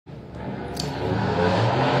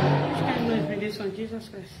my son Jesus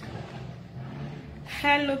Christ.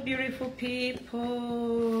 Hello, beautiful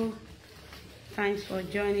people. Thanks for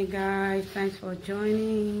joining, guys. Thanks for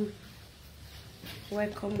joining.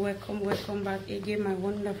 Welcome, welcome, welcome back again, my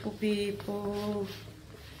wonderful people.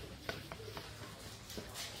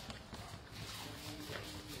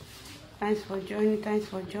 Thanks for joining. Thanks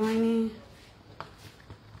for joining.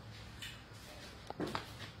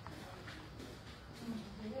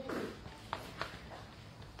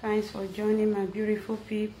 Thanks for joining, my beautiful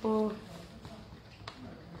people.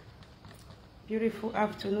 Beautiful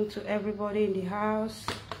afternoon to everybody in the house.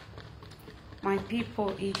 My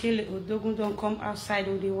people, Ijele Odogun don't come outside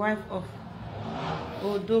with the wife of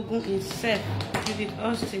Odogun himself, Judith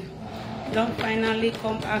Austin. Don't finally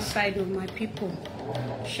come outside with my people.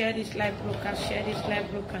 Share this live broadcast, share this live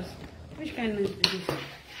broadcast. Which kind of noise is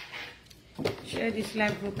this? Share this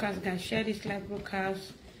live broadcast, guys. Share this live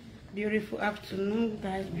broadcast. Beautiful afternoon,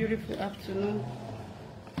 guys. Beautiful afternoon.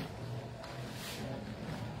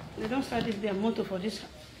 They don't start this their motto for this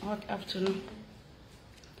hot afternoon.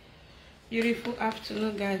 Beautiful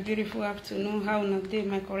afternoon, guys. Beautiful afternoon. How not day,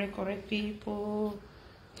 my correct people?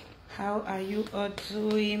 How are you all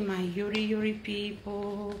doing, my yuri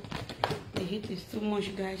people? The heat is too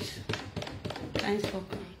much, guys. Thanks for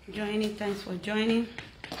joining. Thanks for joining.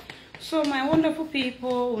 So, my wonderful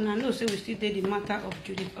people, I know say we still did the matter of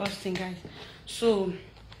Judith Austin, guys. So,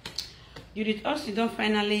 Judith Austin don't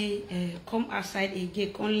finally come outside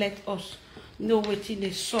again. Can't let us know what they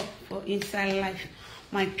saw for inside life,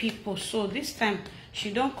 my people. So this time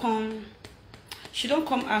she don't come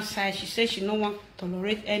outside. She says she don't want to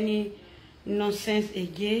tolerate any nonsense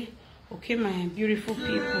again. Okay, my beautiful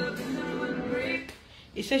people.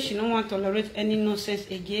 He says she don't want to tolerate any nonsense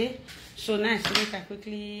again. So now I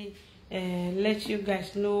quickly let you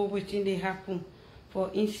guys know what they happen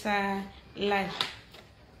for inside life.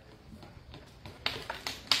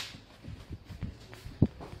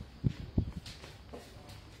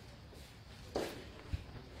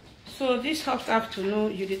 So this hot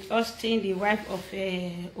afternoon, Judith Austin, the wife of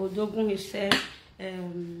Odogun himself,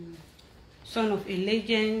 son of a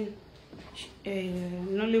legend,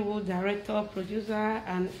 Nollywood director, producer,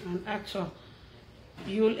 and actor,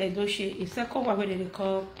 EDOCHIE, a second one where they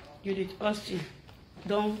call Judith Austin,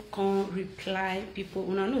 don't come reply people.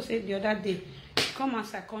 Una know say the other day, come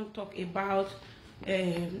as I can't talk about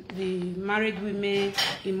the married women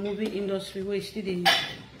in movie industry where still the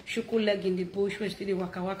shuku leg in the bush, where still the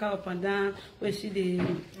waka waka up and down, where still the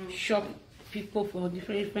shop people for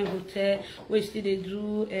different hotels, where still they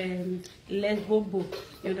do less bobo.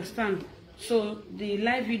 You understand? So the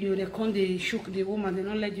live video they come, they shook the woman, they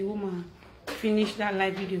don't let the woman finish that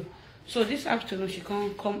live video. So this afternoon she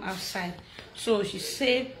can't come outside. So she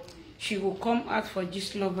said she will come out for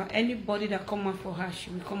this lover. Anybody that come out for her, she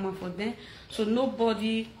will come out for them. So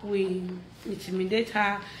nobody will intimidate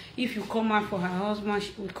her. If you come out for her husband,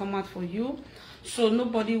 she will come out for you. So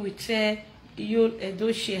nobody will tell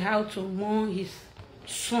EDOCHIE how to mourn his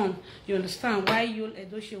son. You understand why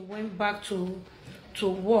EDOCHIE went back to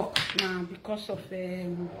work now because of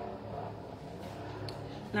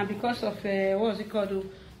what's it called?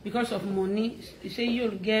 Because of money. You say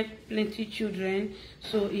you'll get plenty children,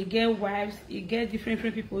 so he get wives, he get different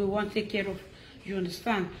people who want to take care of. You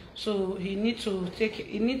understand? So he need to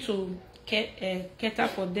cater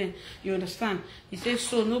for them. You understand? He says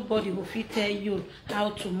so nobody will fit tell you how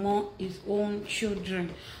to mourn his own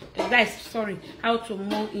children. Guys, sorry, how to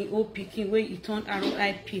mourn his own picking where he turned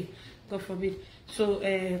RIP. God forbid. So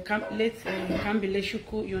can't be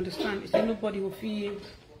leshuku. You understand? He said nobody will feel.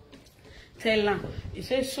 Tell her. He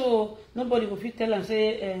says so nobody will fit tell her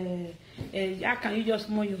say how can you just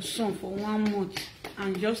mourn your son for 1 month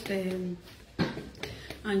and just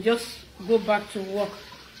go back to work.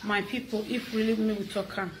 My people, if really me we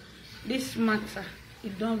talk this matter,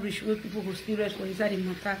 it don't reach where people who serious for inside the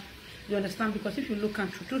matter. You understand? Because if you look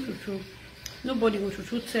at true, nobody will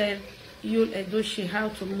tell EDOCHIE how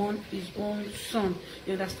to mourn his own son.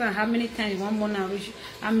 You understand? How many times one month and reach,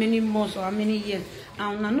 how many months or how many years.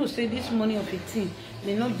 And I know say this money of 18,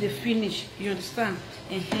 they not they finish. You understand?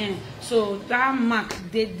 So that mark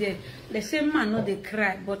they there. They say man not they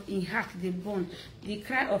cry, but in heart they born. The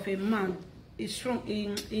cry of a man is strong.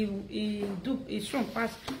 Is strong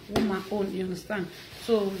past woman own. You understand?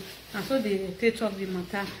 So and so they take up the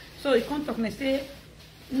matter. So he can't talk and say,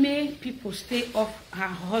 may people stay off her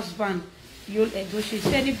husband. EDOCHIE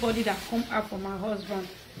said anybody that come out from her husband,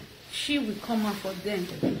 she will come out for them.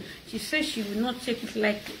 She says she will not take it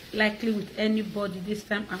likely with anybody this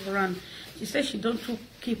time around. She says she don't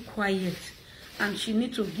keep quiet. and she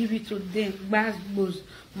need to give it to them. Bad boys,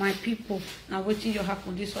 my people. Now waiting you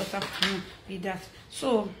happen this afternoon with that.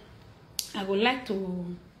 So I would like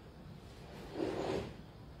to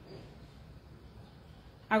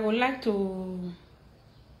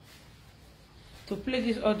play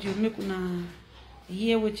this audio, make una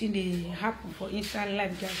hear wetin dey happen for inside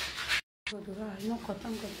life, guys.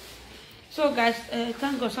 So guys,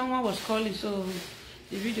 thank God someone was calling, so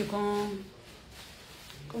the video come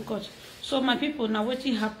cut. So my people, now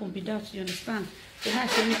wetin happen be that, you understand? So now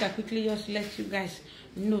I make I quickly just let you guys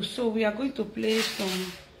know. So we are going to play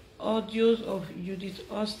some audios of Judith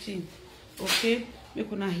Austin, okay?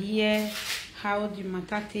 Make una hear how the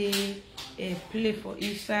matter play for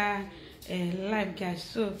inside live, guys.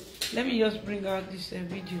 So let me just bring out this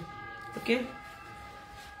video, okay?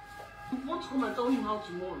 You want to come and tell him how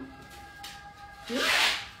to mourn? Yeah?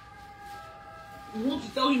 You want to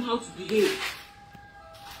tell him how to behave?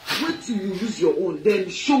 Wait till you use your own, then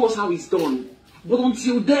show us how it's done. But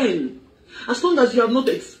until then, as long as you have not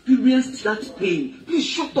experienced that pain, please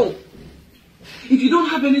shut up. If you don't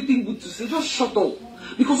have anything good to say, just shut up.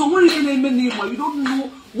 Because on one you don't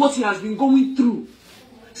know what he has been going through.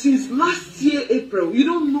 Since last year, April, you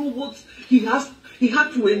don't know what he had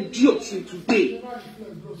to endure till today.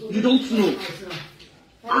 You don't know.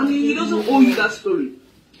 I mean, he doesn't owe you that story.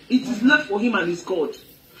 It is left for him and his God.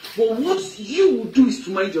 But what you will do is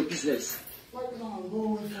to mind your business.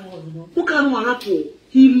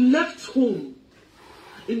 He left home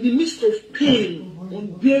in the midst of pain,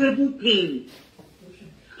 unbearable pain.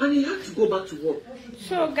 And he had to go back to work.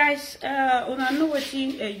 So guys, when I know what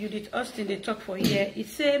Judith Austin they talk for here, it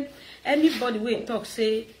say anybody will talk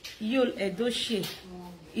say you'll EDOCHIE,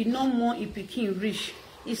 it no more if Pekin rich.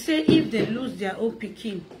 It say if they lose their own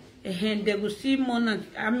Pekin, and they will see more than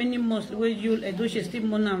how many months where you'll EDOCHIE still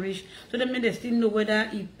more than rich. So that means they still know whether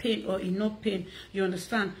it pain or it not pain. You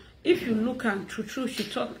understand? If you look and true, she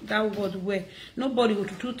talk that word where nobody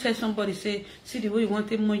would to tell somebody say, see the way you want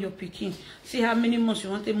to more your picking, see how many months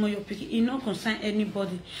you want to more your picking. It not concern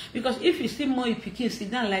anybody, because if you see more your picking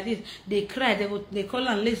sit down like this, they cry, they call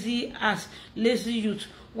them lazy ass, lazy youth.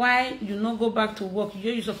 Why you not go back to work?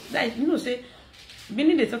 You use of that, you know, say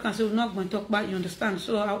beginning they talk and say we're not going to talk about, you understand?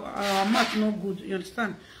 So our mouth no good, you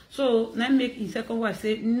understand? So now make in second wife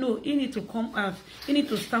say no, he need to come out, he need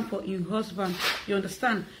to stand for his husband, you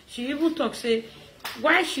understand? She even talk say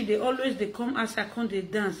why should they always they come outside, come they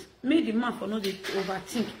dance? Make the man for no they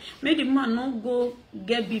overthink, make the man not go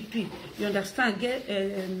get BP, you understand? Get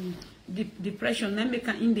depression. Now make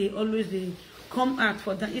in they always they come out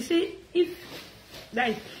for that. You see, if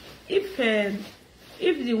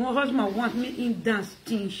the husband want me in dance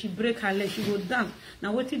thing, she break her leg, she go dance.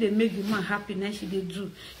 Now what they make the man happy, now she they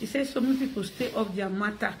do. He says so many people stay off their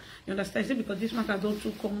matter. You understand? Say because this matter don't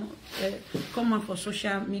too come out for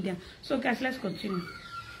social media. So guys, let's continue.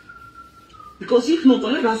 Because if not,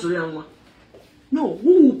 that's real. No,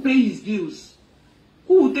 who will pay his bills?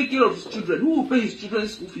 Who will take care of his children? Who will pay his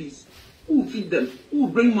children's school fees? Who will feed them? Who will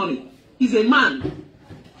bring money? He's a man.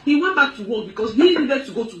 He went back to work because he needed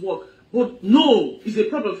to go to work. But no, it's a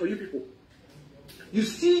problem for you people. You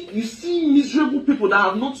see miserable people that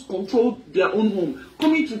have not controlled their own home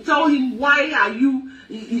coming to tell him, why are you,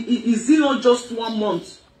 is it not just 1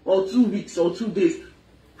 month or 2 weeks or 2 days?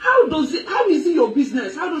 How is it your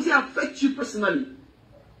business? How does it affect you personally?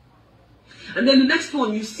 And then the next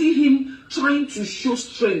one, you see him trying to show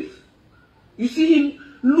strength. You see him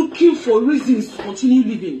looking for reasons to continue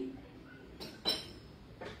living.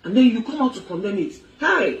 And then you come out to condemn it.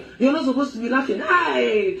 Hey, you're not supposed to be laughing.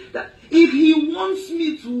 Hey, if he wants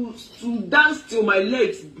me to dance till my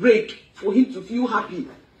legs break for him to feel happy,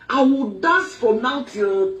 I will dance from now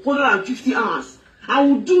till 450 hours. I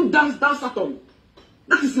will do dance Saturn.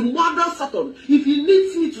 That is the modern Saturn. If he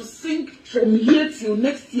needs me to sing from here till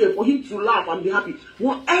next year for him to laugh and be happy,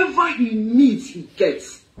 whatever he needs, he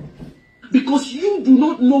gets. Because you do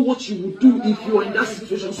not know what you would do if you are in that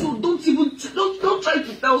situation. So don't try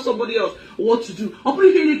to tell somebody else what to do.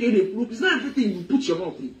 It's not everything you put your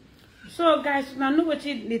mouth in. So guys, now know what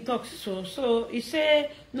they talk so he say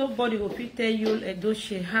nobody will tell you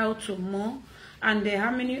EDOCHIE how to mow, and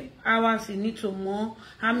how many hours you need to mow,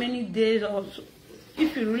 how many days, or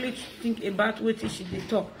if you really think about what she they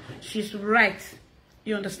talk, she's right.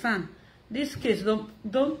 You understand? This case don't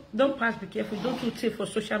pass, be careful, don't take for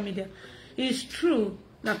social media. It's true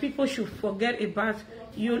that people should forget about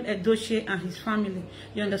EDOCHIE and his family.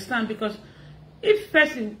 You understand? Because if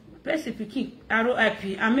person picking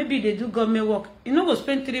ROIP and maybe they do government work, you know, we'll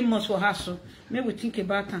spend 3 months for her, so maybe we think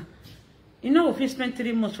about her. You know, if we spend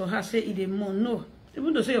 3 months for her, say it a month. No.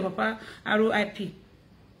 Even though say your papa ROIP.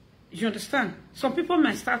 You understand? Some people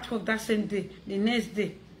might start work that same day, the next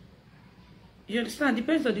day. You understand?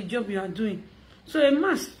 Depends on the job you are doing. So a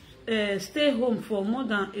man stay home for more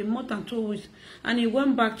than a month and 2 weeks, and he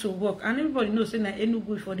went back to work. And everybody knows that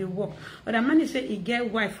Enugu for the work. But the man say he get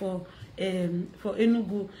wife for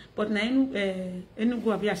Enugu, but now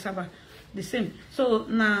Enugu abi Asaba the same. So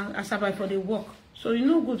now Asaba for the work. So you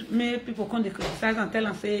know good make people come to criticize and tell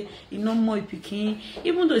and say he no more picking,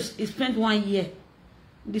 even though he spent 1 year.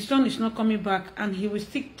 The son is not coming back, and he will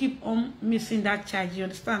still keep on missing that child. You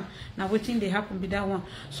understand? Now waiting they happen with that one.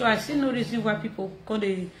 So I see no reason why people call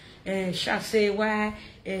the shall say why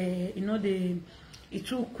you know it's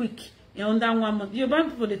too quick under 1 month. You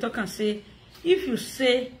about people they talk and say if you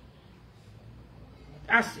say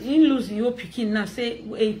as in losing your picking now say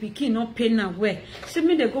a picking not pay now where see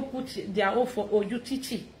me they go put their offer or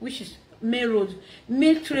UTT which is main road,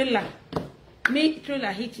 make trailer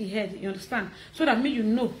hit your head, you understand? So that means you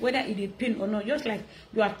know whether it is pain or not. Just like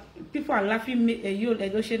you are, people are laughing you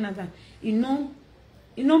negotiating that you know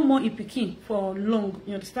more picking for long,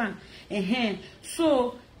 you understand?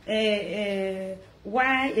 So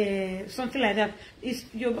why something like that is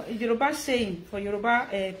Yoruba saying for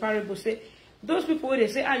Yoruba parable say those people where they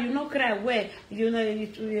say you not cry where you know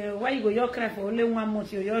why you go your cry for only 1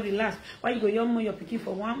 month you relax, why you go your more your picking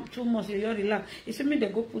for 1-2 months you relax. It's mean they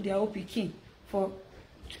go put their own picking for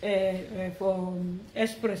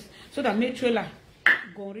express so that make trailer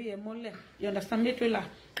go you understand, make trailer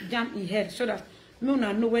jam in head so that no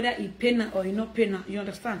know whether he pain or he not pain. You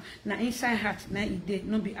understand? Now inside heart now he did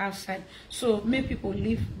not be outside. So make people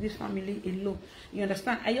leave this family alone. You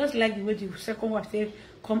understand? I just like the way the second wife say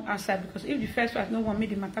come outside, because if the first wife no one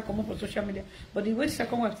made the matter come up on social media, but the way the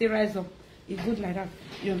second wife say rise up is good like that.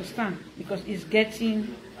 You understand? Because it's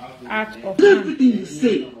getting out of hand. Everything you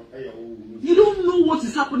say, you don't know what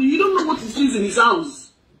is happening. You don't know what he sees in his house.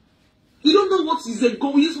 You don't know what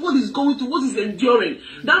is going to, what is enduring.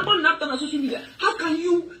 That one after on social media, how can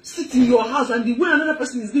you sit in your house and the way another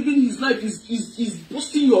person is living his life is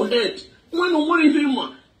busting your head? When no worry him.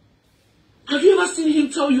 Have you ever seen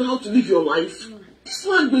him tell you how to live your life? This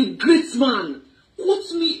man is a great man.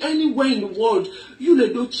 Quote me anywhere in the world.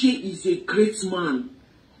 EDOCHIE is a great man.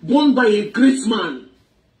 Born by a great man.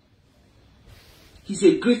 He's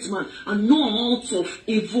a great man. And no amount of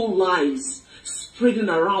evil lies spreading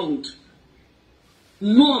around,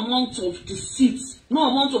 no amount of deceit, no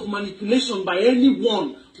amount of manipulation by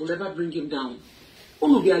anyone will ever bring him down.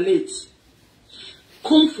 All of you are late.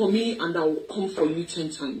 Come for me and I will come for you 10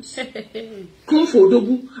 times. Come for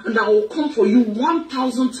Odogu and I will come for you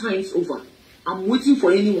 1,000 times over. I'm waiting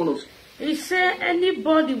for any one of you. He say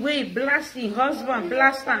anybody way blasting husband,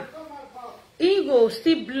 blast them. He go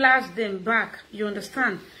still blast them back. You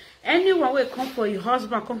understand? Anyone will come for your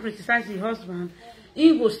husband, come criticize your husband,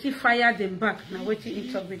 he will still fire them back. Now wait till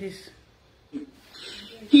he talk with this.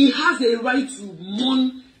 He has a right to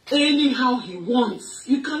mourn anyhow he wants.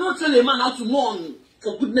 You cannot tell a man how to mourn,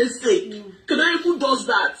 for goodness sake. Who does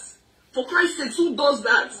that? For Christ's sake, who does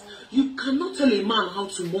that? You cannot tell a man how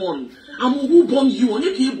to mourn. Who born you?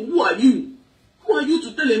 Who are you? Who are you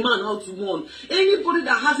to tell a man how to mourn? Anybody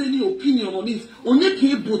that has any opinion on it,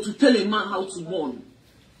 able to tell a man how to mourn.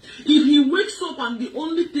 If he wakes up and the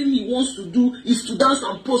only thing he wants to do is to dance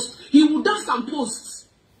and post, he will dance and post.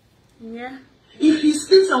 Yeah. If he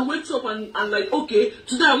sleeps and wakes up and like, okay,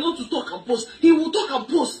 today I want to talk and post, he will talk and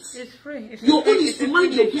post. It's free. Your own is to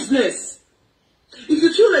mind your business. If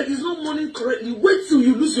you feel like he's not mourning correctly, wait till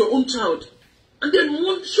you lose your own child. And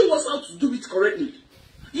then show us how to do it correctly.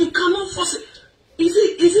 You cannot force it.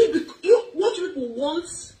 What people want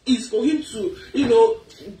is for him to,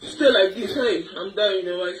 stay like this. Hey, I'm dying,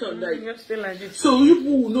 my son died. Just stay like this. So you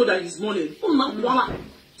people will know that he's mourning. So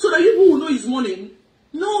that you people will know he's mourning.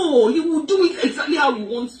 No, he will do it exactly how he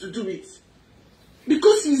wants to do it.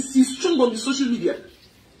 Because he's strong on the social media.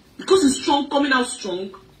 Because he's strong, coming out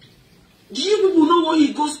strong. Do you people know what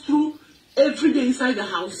he goes through every day inside the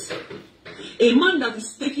house? A man that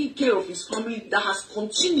is taking care of his family, that has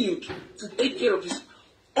continued to take care of his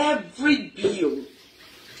every bill,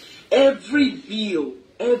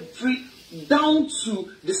 down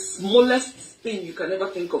to the smallest thing you can ever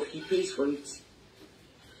think of, he pays for it.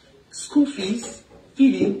 School fees,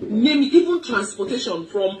 feeding, name it, even transportation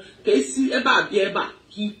from KC Eba,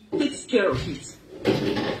 he takes care of it.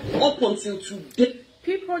 Up until today.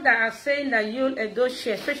 People that are saying that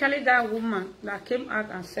EDOCHIE, especially that woman that came out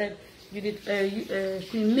and said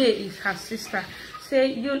Queen May is her sister,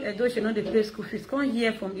 say EDOCHIE not dey pay school fees. Come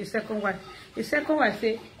hear from his second wife. The second wife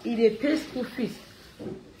say if they pay school fees,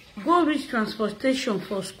 go reach transportation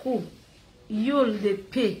for school, they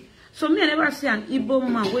pay. So me, I never see an Igbo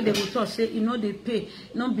man where they will talk, say, they pay,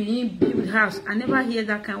 be in build house. I never hear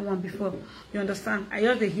that kind of one before. You understand? I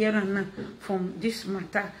just hear now from this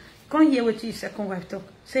matter. Come here with his second wife talk.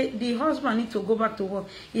 Say the husband need to go back to work.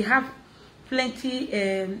 He have plenty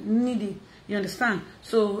needy. You understand?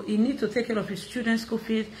 So he need to take care of his children's school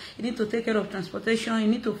fees. He need to take care of transportation. He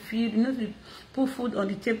need to feed. He need to put food on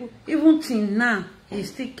the table. Even till now,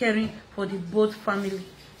 he's still caring for the both family.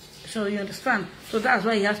 So you understand? So that's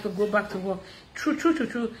why he has to go back to work.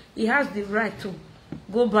 True. He has the right to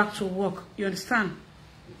go back to work. You understand?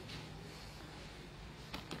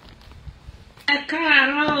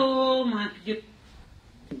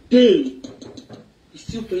 He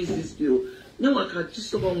still pays this bill. Now I can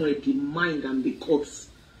just over the mind and the courts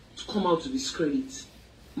to come out to discredit.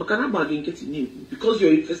 Makanaba didn't get in name because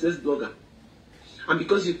you're a faceless blogger. And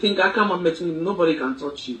because you think I come and met him, nobody can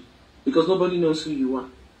touch you. Because nobody knows who you are.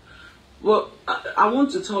 Well, I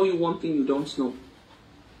want to tell you one thing you don't know.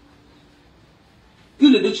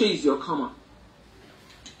 EDOCHIE is your karma.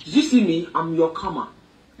 Did you see me? I'm your karma.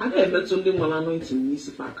 I met something while anointing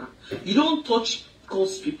Nisipaka. You don't touch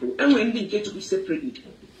God's people. And when they get to be separated.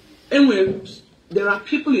 And when there are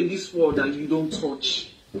people in this world that you don't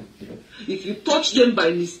touch. If you touch them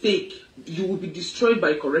by mistake, you will be destroyed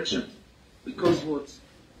by correction. Because what?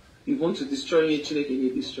 You want to destroy a Chineke and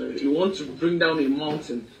you destroy it. You want to bring down a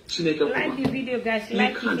mountain, Chineke. Like the video, guys.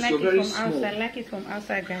 Like it from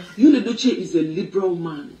outside, guys. EDOCHIE is a liberal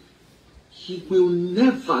man. He will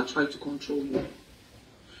never try to control you.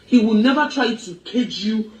 He will never try to cage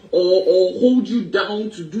you or hold you down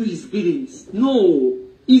to do his biddings. No.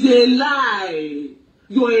 It's a lie.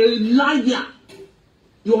 You're a liar.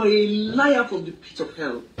 You're a liar from the pit of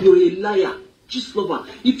hell. You're a liar. Just lover.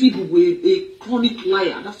 If you were a chronic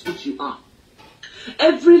liar, that's what you are.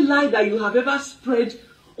 Every lie that you have ever spread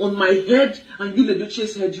on my head and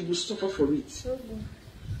EDOCHIE's head, you will suffer for it.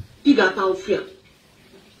 You got out fear.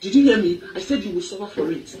 Did you hear me? I said you will suffer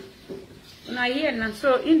for it. Now here now,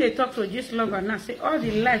 so in they talk to this lover now, say all the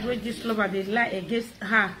lies with this lover, they lie against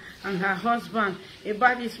her and her husband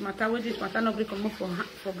about this matter. With this matter, nobody come up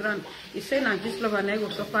for grant. He say now this lover now will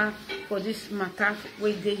suffer for this matter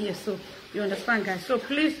with they here. So you understand, guys? So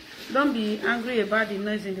please don't be angry about the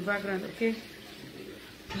noise in the background, okay?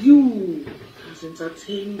 You has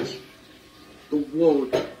entertained the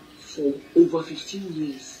world for over 15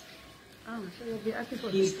 years. So you'll be asking for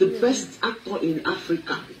He's the best actor in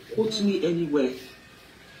Africa. Quote me anywhere.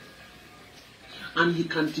 And he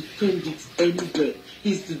can defend it anywhere.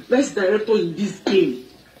 He's the best director in this game.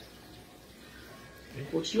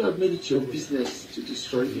 But you have made it your business to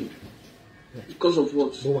destroy him. Because of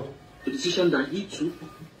what? The decision that he took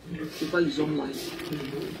over his own life.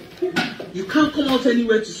 You can't come out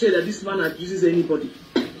anywhere to say that this man abuses anybody.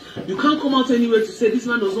 You can't come out anywhere to say this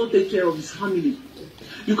man does not take care of his family.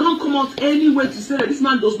 You can't come out anywhere to say that this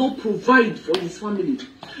man does not provide for his family.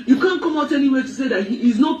 You can't come out anywhere to say that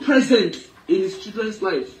he is not present in his children's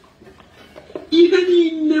life. Even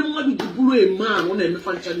in never to borrow a man on a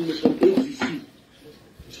manufacturing from ACC.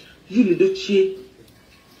 EDOCHIE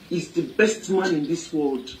is the best man in this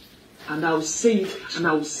world. And I will say it, and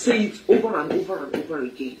I will say it over and over and over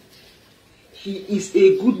again. He is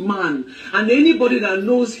a good man. And anybody that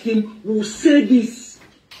knows him will say this.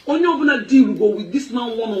 On your deal will go with this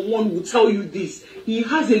man one-on-one will tell you this. He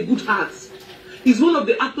has a good heart. He's one of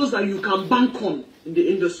the actors that you can bank on in the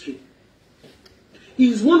industry.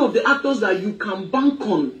 He's one of the actors that you can bank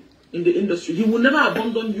on in the industry. He will never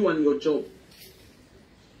abandon you and your job.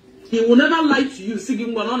 He will never lie to you.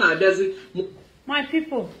 My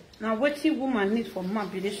people, now what the woman needs for man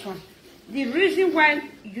be this one. The reason why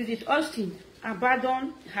Judith Austin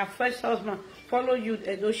abandoned her first husband, follow you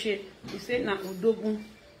EDOCHIE, he said na Odogun.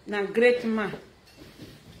 Now great man.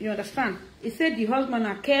 You understand? He said the husband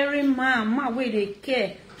a caring man where they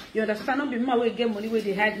care. You understand? Not be man where get money where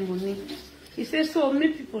they hide money. He said so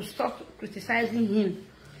many people stop criticizing him.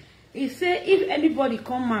 He said if anybody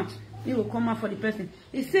come out, he will come out for the person.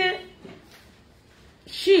 He said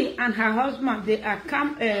she and her husband they are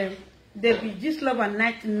they be just love and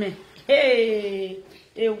nightmare. Hey,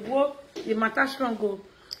 a walk, the matter strong go.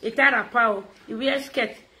 He tie a power, he wear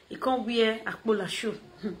skirt, he can't wear a polo shoe.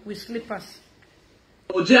 With slippers.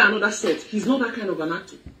 Oje another set. He's not that kind of an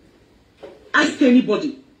actor. Ask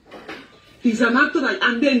anybody. He's an actor that,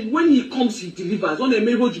 and then when he comes, he delivers. On a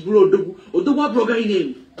Odowa bro guy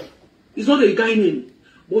name. He's not a guy name.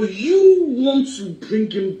 But you want to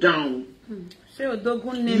bring him down. So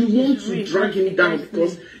Odogun name. You want to drag him down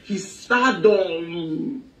because he's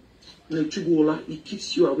stardom. He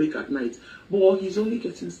keeps you awake at night. But he's only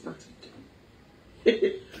getting started.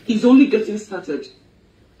 He's only getting started.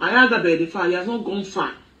 Ayaga be the far, he has not gone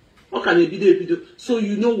far. What can it be? So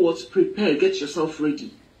you know what? Prepare, get yourself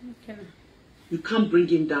ready. Okay. You can't bring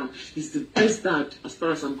him down. He's the best dad, as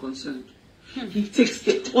far as I'm concerned. He takes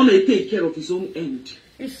take care of his own end.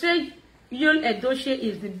 You say Yul Edochie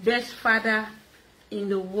is the best father in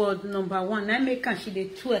the world, number one. Now make her she the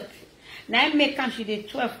 12. Now make her she the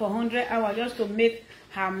 12 for 100 hours just to make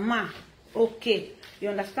her man okay. You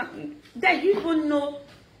understand? That you people know.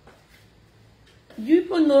 You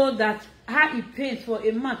people know that how it pains for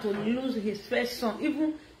a man to lose his first son,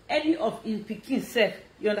 even any of his pikin self.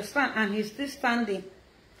 You understand? And he's still standing.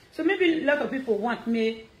 So maybe a lot of people want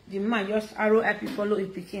me, the man just ROIP follow a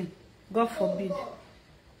pikin. God forbid.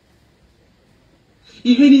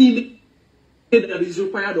 Even that is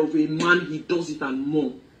required of a man, he does it and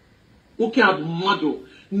more. Okay, Abumado,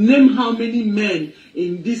 name how many men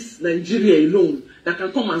in this Nigeria alone that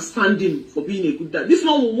can come and stand in for being a good dad. This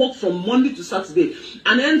man will work from Monday to Saturday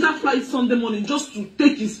and enter flight Sunday morning just to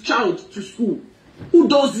take his child to school. Who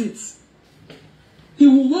does it? He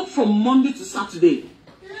will work from Monday to Saturday.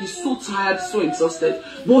 He's so tired, so exhausted,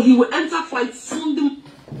 but he will enter flight Sunday.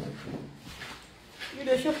 You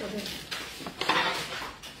don't show for them.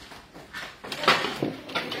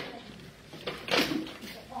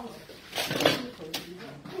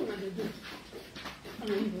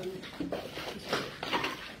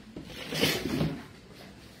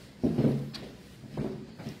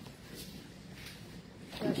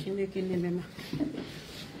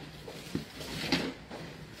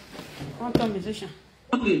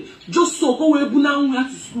 Just so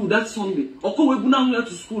to school that Sunday, or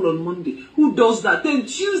to school on Monday. Who does that? Then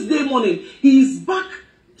Tuesday morning, he is back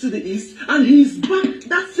to the east, and he is back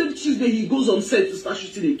that same Tuesday. He goes on set to start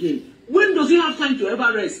shooting again. When does he have time to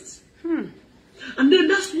ever rest? And then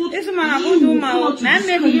that's what you want to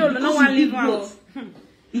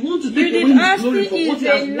you want to take away his glory for what he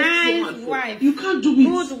has worked so hard for. You can't do it.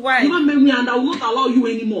 Good wife. You can't make me, and I will not allow you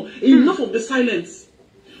anymore. Enough of the silence.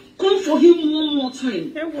 Come for him one more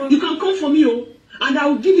time. You can come for me, and I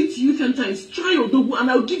will give it to you 10 times. Try Odogu, and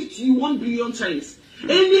I will give it to you 1 billion times.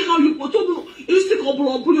 Anyhow,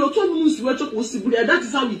 that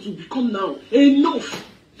is how it will become now. Enough.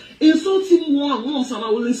 Insult him once, and I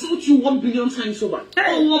will insult you 1 billion times over.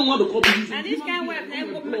 And this kind of wife,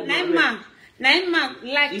 nine man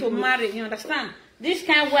like to marry, you understand? This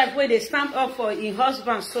kind of wife where they stand up for a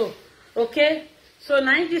husband, so okay? So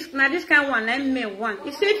now this kind of one, nine men want.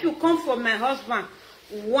 He said, if you come for my husband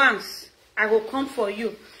once, I will come for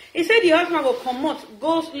you. He said the husband will come out,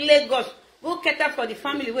 go Lagos, go cater for the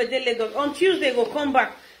family where they Lagos. On Tuesday, he will come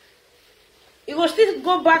back. He will still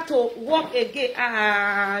go back to work again.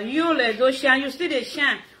 You you still the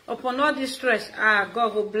shine upon all this stress.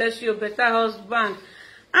 God will bless you, better husband.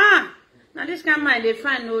 Now this kind of man they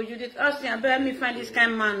find you did us and better me find this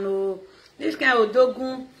kind of man this kind of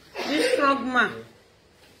dogun, this strong man.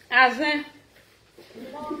 As in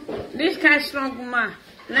this kind of strong man.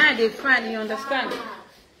 Now they find, you understand?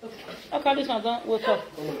 Okay, this one don't wake up.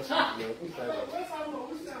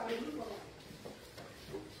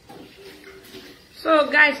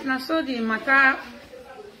 So guys, now so the matter.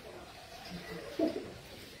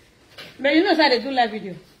 But you know how they do live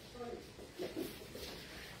video.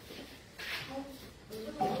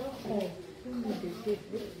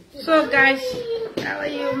 So guys, how are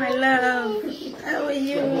you, my love? How are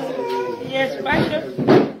you? Yes,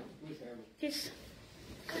 Basho. Kiss.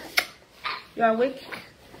 You are awake?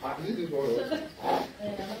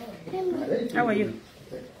 How are you?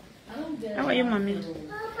 How are you, mommy?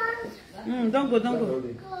 Don't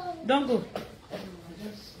go.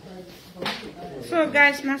 So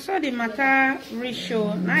guys, now so the matter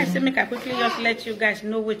ratio. Now I say make I quickly just let you guys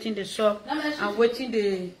know waiting the shop and waiting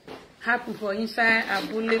the happen for inside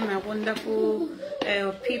Abule, my wonderful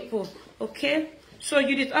people. Okay? So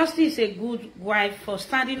Judith Austin is a good wife for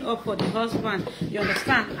standing up for the husband. You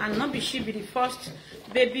understand? And not be she be the first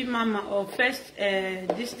baby mama or first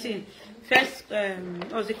this thing. First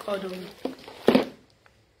what's it called?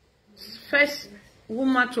 First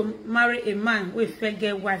woman to marry a man with a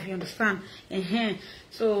girl wife, you understand?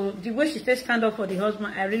 So the way she still stand up for the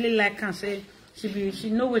husband, I really like and say she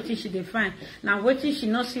know what she define. Now what she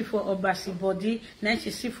not see for Obasi body, then she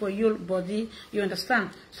see for your body, you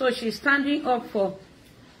understand? So she's standing up for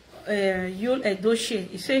Yul Edochie.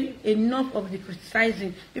 He said enough of the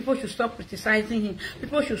criticizing. People should stop criticizing him.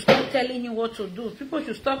 People should stop telling him what to do. People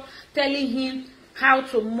should stop telling him how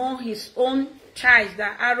to mourn his own child,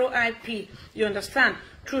 that ROIP. You understand?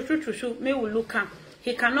 True. May we look at.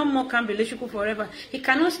 He cannot more Kambeleshuku forever. He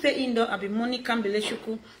cannot stay indoor and be money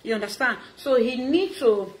Kambeleshuku. You understand? So he needs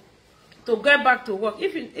to get back to work.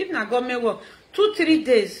 If not government work, 2-3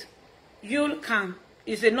 days Yule can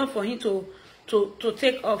is enough for him to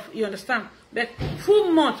take off, you understand? But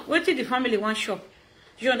full month, wait till the family one shop,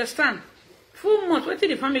 you understand? Full month, wait till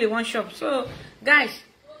the family one shop. So guys,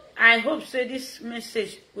 I hope say this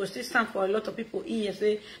message will still stand for a lot of people here.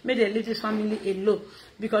 Say, may they leave this family alone,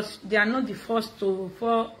 because they are not the first to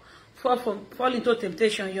fall into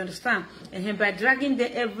temptation, you understand? And by dragging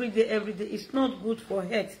them every day, it's not good for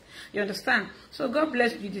health, you understand? So God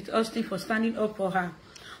bless Judith Austin for standing up for her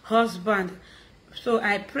husband. So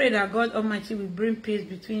I pray that God Almighty will bring peace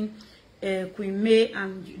between Queen May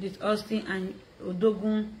and Judith Austin and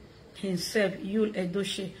Odogun himself, Yul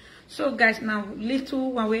Edochie. So guys, now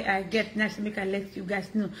little one way I get next to make I let you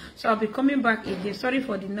guys know. So I'll be coming back again. Sorry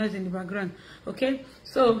for the noise in the background. Okay,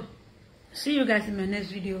 so see you guys in my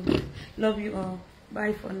next video. Love you all.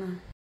 Bye for now.